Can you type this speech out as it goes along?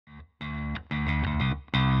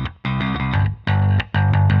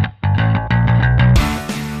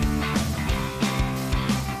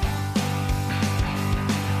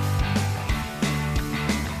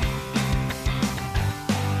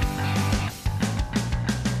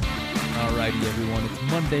Alrighty, everyone. It's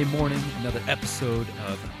Monday morning, another episode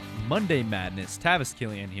of Monday Madness. Tavis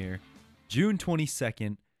Killian here, June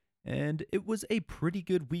 22nd, and it was a pretty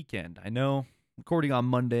good weekend. I know, recording on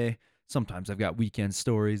Monday, sometimes I've got weekend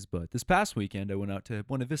stories, but this past weekend I went out to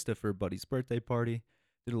Buena Vista for a buddy's birthday party,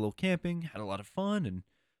 did a little camping, had a lot of fun, and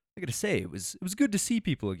I gotta say, it was good to see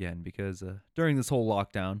people again because during this whole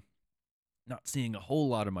lockdown, not seeing a whole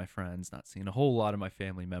lot of my friends, not seeing a whole lot of my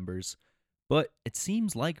family members. But it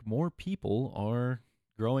seems like more people are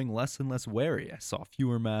growing less and less wary. I saw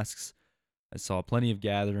fewer masks, I saw plenty of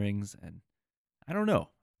gatherings, and I don't know.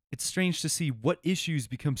 It's strange to see what issues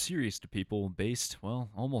become serious to people based, well,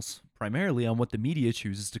 almost primarily on what the media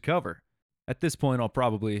chooses to cover. At this point, I'll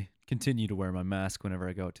probably continue to wear my mask whenever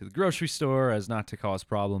I go out to the grocery store as not to cause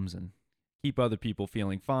problems and keep other people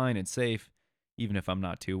feeling fine and safe, even if I'm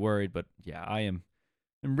not too worried. But yeah, I'm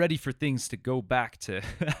ready for things to go back to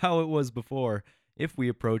how it was before if we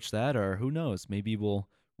approach that, or who knows, maybe we'll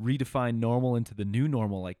redefine normal into the new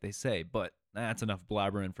normal, like they say. But that's enough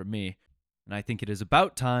blabbering from me, and I think it is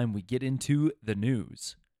about time we get into the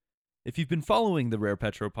news. If you've been following the Rare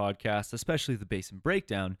Petro podcast, especially the Basin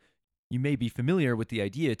Breakdown, you may be familiar with the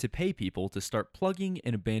idea to pay people to start plugging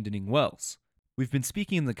and abandoning wells. We've been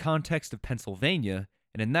speaking in the context of Pennsylvania,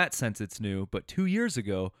 and in that sense it's new, but 2 years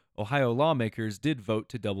ago, Ohio lawmakers did vote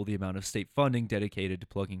to double the amount of state funding dedicated to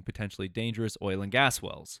plugging potentially dangerous oil and gas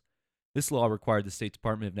wells. This law required the State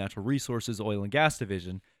Department of Natural Resources Oil and Gas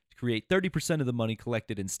Division to create 30% of the money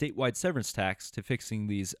collected in statewide severance tax to fixing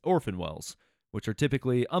these orphan wells, which are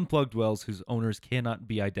typically unplugged wells whose owners cannot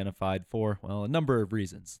be identified for, well, a number of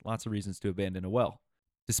reasons. Lots of reasons to abandon a well.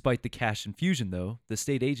 Despite the cash infusion, though, the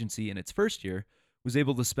state agency in its first year was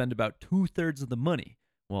able to spend about 2/3 of the money,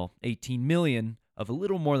 well, $18 million of a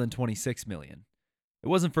little more than $26 million. It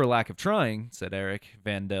wasn't for lack of trying, said Eric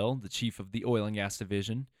Vandell, the chief of the Oil and Gas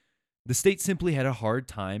Division. The state simply had a hard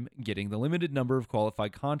time getting the limited number of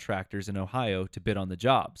qualified contractors in Ohio to bid on the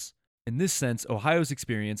jobs. In this sense, Ohio's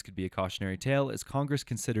experience could be a cautionary tale as Congress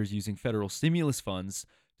considers using federal stimulus funds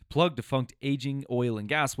to plug defunct aging oil and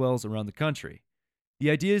gas wells around the country.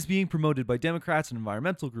 The idea is being promoted by Democrats and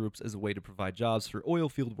environmental groups as a way to provide jobs for oil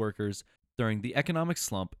field workers during the economic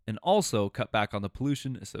slump and also cut back on the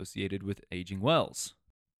pollution associated with aging wells.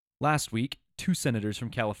 Last week, 2 senators from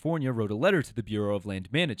California wrote a letter to the Bureau of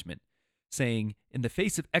Land Management, saying, in the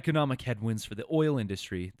face of economic headwinds for the oil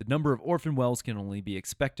industry, the number of orphan wells can only be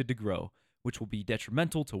expected to grow, which will be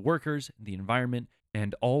detrimental to workers, the environment,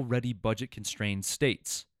 and already budget-constrained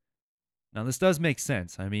states. Now, this does make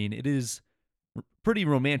sense. I mean, it is pretty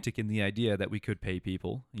romantic in the idea that we could pay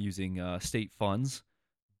people using state funds,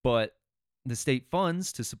 but the state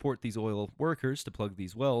funds to support these oil workers to plug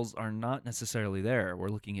these wells are not necessarily there. We're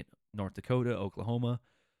looking at North Dakota, Oklahoma,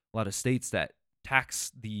 a lot of states that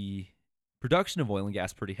tax the production of oil and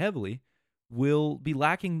gas pretty heavily will be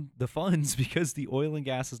lacking the funds because the oil and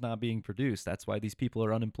gas is not being produced. That's why these people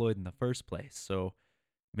are unemployed in the first place. So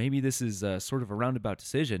maybe this is sort of a roundabout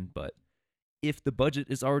decision, but if the budget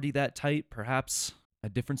is already that tight, perhaps a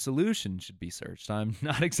different solution should be searched. I'm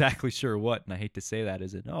not exactly sure what, and I hate to say that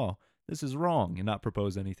as in, this is wrong, and not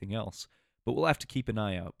propose anything else. But we'll have to keep an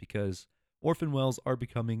eye out because orphan wells are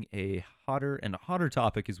becoming a hotter and hotter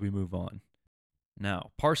topic as we move on.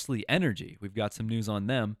 Now, Parsley Energy, we've got some news on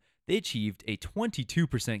them. They achieved a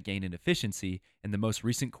 22% gain in efficiency in the most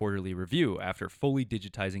recent quarterly review after fully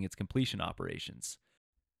digitizing its completion operations.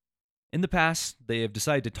 In the past, they have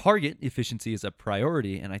decided to target efficiency as a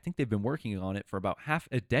priority, and I think they've been working on it for about half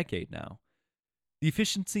a decade now. The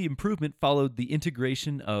efficiency improvement followed the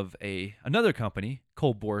integration of another company,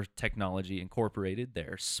 Cold Bore Technology Incorporated,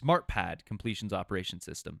 their SmartPad completions operation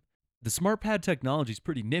system. The SmartPad technology is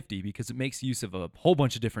pretty nifty because it makes use of a whole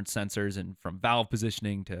bunch of different sensors, and from valve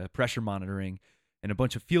positioning to pressure monitoring, and a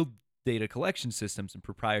bunch of field data collection systems and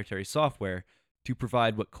proprietary software to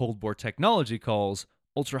provide what Cold Bore Technology calls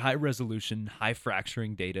ultra-high resolution, high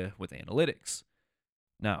fracturing data with analytics.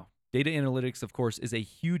 Now, data analytics, of course, is a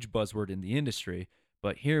huge buzzword in the industry,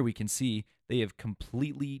 but here we can see they have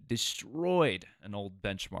completely destroyed an old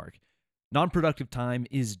benchmark. Non-productive time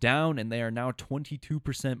is down, and they are now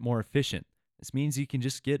 22% more efficient. This means you can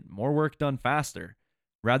just get more work done faster.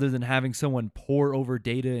 Rather than having someone pore over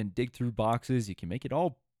data and dig through boxes, you can make it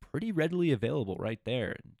all pretty readily available right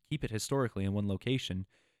there and keep it historically in one location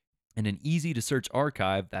in an easy-to-search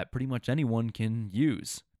archive that pretty much anyone can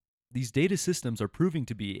use. These data systems are proving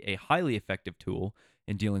to be a highly effective tool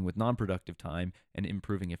in dealing with non-productive time and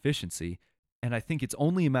improving efficiency, and I think it's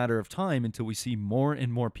only a matter of time until we see more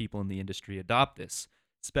and more people in the industry adopt this,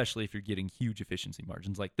 especially if you're getting huge efficiency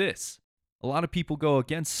margins like this. A lot of people go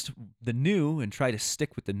against the new and try to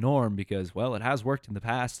stick with the norm because, well, it has worked in the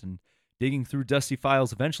past and digging through dusty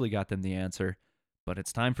files eventually got them the answer. But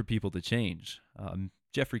it's time for people to change.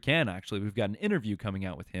 Jeffrey Can, actually, we've got an interview coming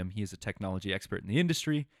out with him. He is a technology expert in the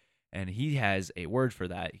industry, and he has a word for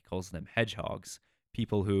that. He calls them hedgehogs,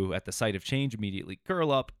 people who, at the sight of change, immediately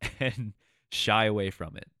curl up and shy away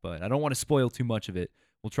from it. But I don't want to spoil too much of it.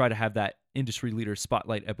 We'll try to have that industry leader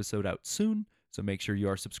spotlight episode out soon, so make sure you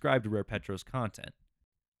are subscribed to Rare Petro's content.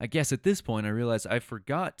 I guess at this point, I realize I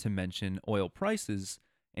forgot to mention oil prices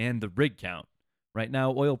and the rig count. Right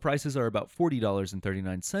now, oil prices are about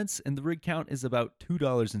 $40.39, and the rig count is about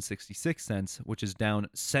 $2.66, which is down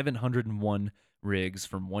 701 rigs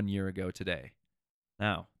from 1 year ago today.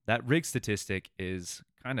 Now, that rig statistic is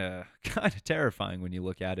kind of terrifying when you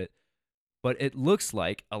look at it, but it looks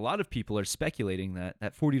like a lot of people are speculating that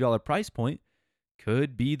that $40 price point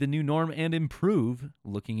could be the new norm and improve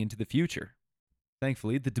looking into the future.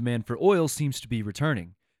 Thankfully, the demand for oil seems to be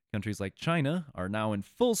returning. Countries like China are now in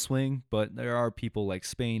full swing, but there are people like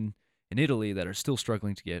Spain and Italy that are still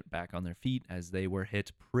struggling to get back on their feet as they were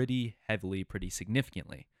hit pretty heavily, pretty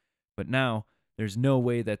significantly. But now, there's no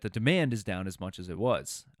way that the demand is down as much as it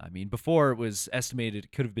was. I mean, before it was estimated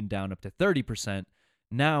it could have been down up to 30%.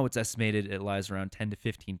 Now it's estimated it lies around 10 to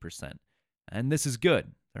 15%. And this is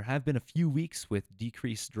good. There have been a few weeks with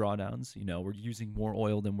decreased drawdowns. We're using more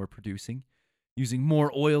oil than we're producing, using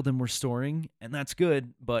more oil than we're storing, and that's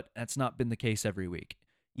good, but that's not been the case every week.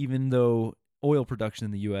 Even though oil production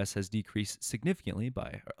in the U.S. has decreased significantly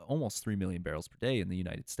by almost 3 million barrels per day in the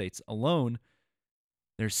United States alone,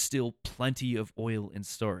 there's still plenty of oil in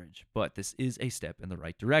storage, but this is a step in the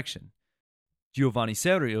right direction. Giovanni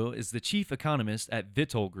Serio is the chief economist at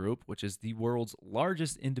Vitol Group, which is the world's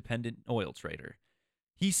largest independent oil trader.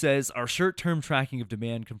 He says our short-term tracking of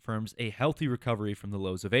demand confirms a healthy recovery from the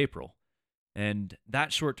lows of April. And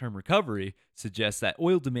that short-term recovery suggests that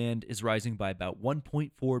oil demand is rising by about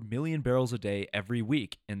 1.4 million barrels a day every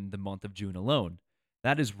week in the month of June alone.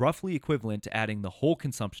 That is roughly equivalent to adding the whole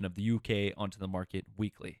consumption of the UK onto the market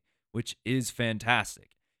weekly, which is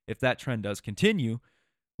fantastic. If that trend does continue,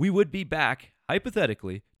 we would be back,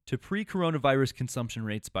 hypothetically, to pre-coronavirus consumption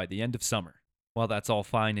rates by the end of summer. While that's all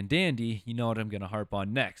fine and dandy, you know what I'm going to harp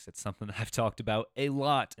on next. It's something that I've talked about a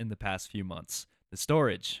lot in the past few months. The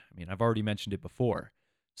storage. I mean, I've already mentioned it before.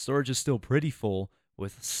 Storage is still pretty full,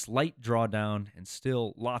 with slight drawdown and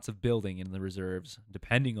still lots of building in the reserves,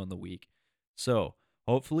 depending on the week. So,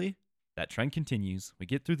 hopefully, that trend continues. We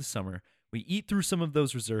get through the summer, we eat through some of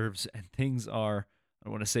those reserves, and things are, I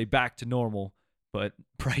don't want to say back to normal, but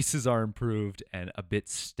prices are improved and a bit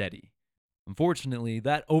steady. Unfortunately,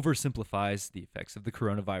 that oversimplifies the effects of the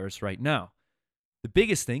coronavirus right now. The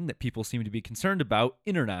biggest thing that people seem to be concerned about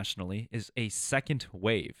internationally is a second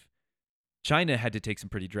wave. China had to take some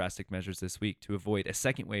pretty drastic measures this week to avoid a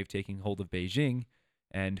second wave taking hold of Beijing,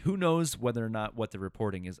 and who knows whether or not what they're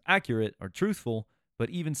reporting is accurate or truthful, but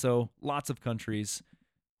even so, lots of countries,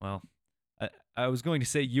 well, I was going to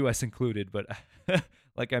say US included, but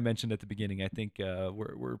like I mentioned at the beginning, I think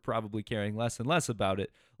we're probably caring less and less about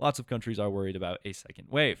it. Lots of countries are worried about a second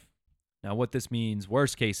wave. Now, what this means,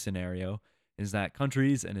 worst case scenario, is that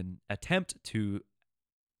countries, in an attempt to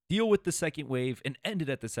deal with the second wave and end it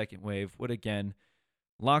at the second wave, would again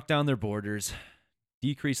lock down their borders,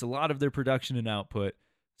 decrease a lot of their production and output,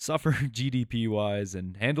 suffer GDP-wise,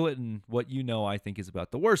 and handle it in what I think is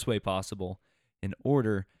about the worst way possible in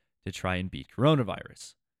order to try and beat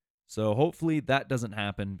coronavirus. So hopefully that doesn't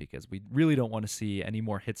happen because we really don't want to see any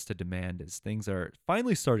more hits to demand as things are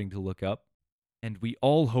finally starting to look up, and we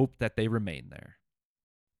all hope that they remain there.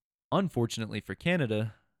 Unfortunately for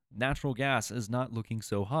Canada, natural gas is not looking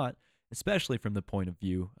so hot, especially from the point of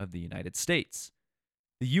view of the United States.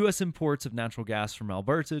 The U.S. imports of natural gas from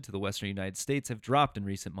Alberta to the western United States have dropped in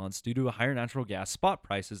recent months due to higher natural gas spot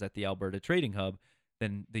prices at the Alberta Trading Hub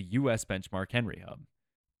than the U.S. benchmark Henry Hub.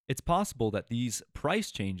 It's possible that these price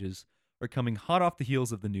changes are coming hot off the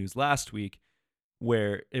heels of the news last week,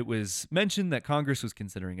 where it was mentioned that Congress was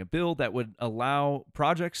considering a bill that would allow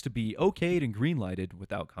projects to be okayed and greenlighted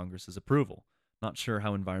without Congress's approval. Not sure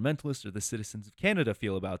how environmentalists or the citizens of Canada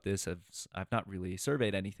feel about this, as I've not really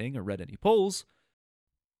surveyed anything or read any polls,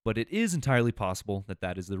 but it is entirely possible that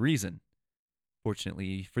that is the reason.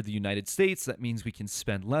 Fortunately for the United States, that means we can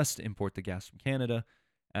spend less to import the gas from Canada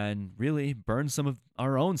and really burn some of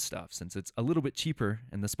our own stuff since it's a little bit cheaper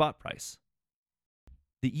in the spot price.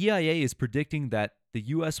 The EIA is predicting that the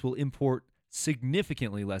U.S. will import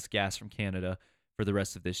significantly less gas from Canada for the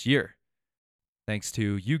rest of this year, thanks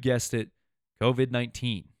to, you guessed it,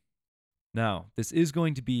 COVID-19. Now, this is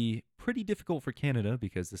going to be pretty difficult for Canada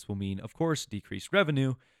because this will mean, of course, decreased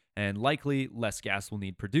revenue and likely less gas will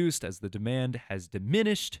need produced as the demand has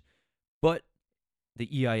diminished. But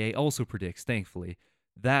the EIA also predicts, thankfully,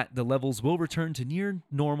 that the levels will return to near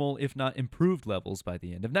normal, if not improved levels by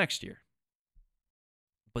the end of next year.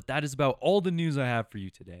 But that is about all the news I have for you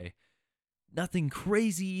today. Nothing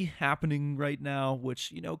crazy happening right now,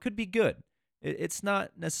 which, could be good. It's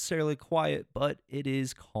not necessarily quiet, but it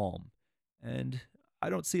is calm. And I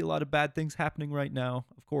don't see a lot of bad things happening right now.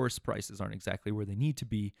 Of course, prices aren't exactly where they need to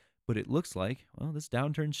be, but it looks like, well, this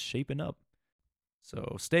downturn's shaping up.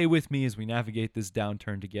 So stay with me as we navigate this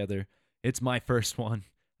downturn together. It's my first one.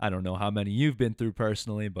 I don't know how many you've been through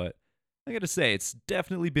personally, but I gotta say, it's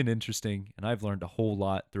definitely been interesting, and I've learned a whole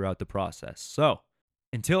lot throughout the process. So,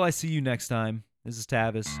 until I see you next time, this is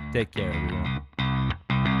Tavis. Take care, everyone.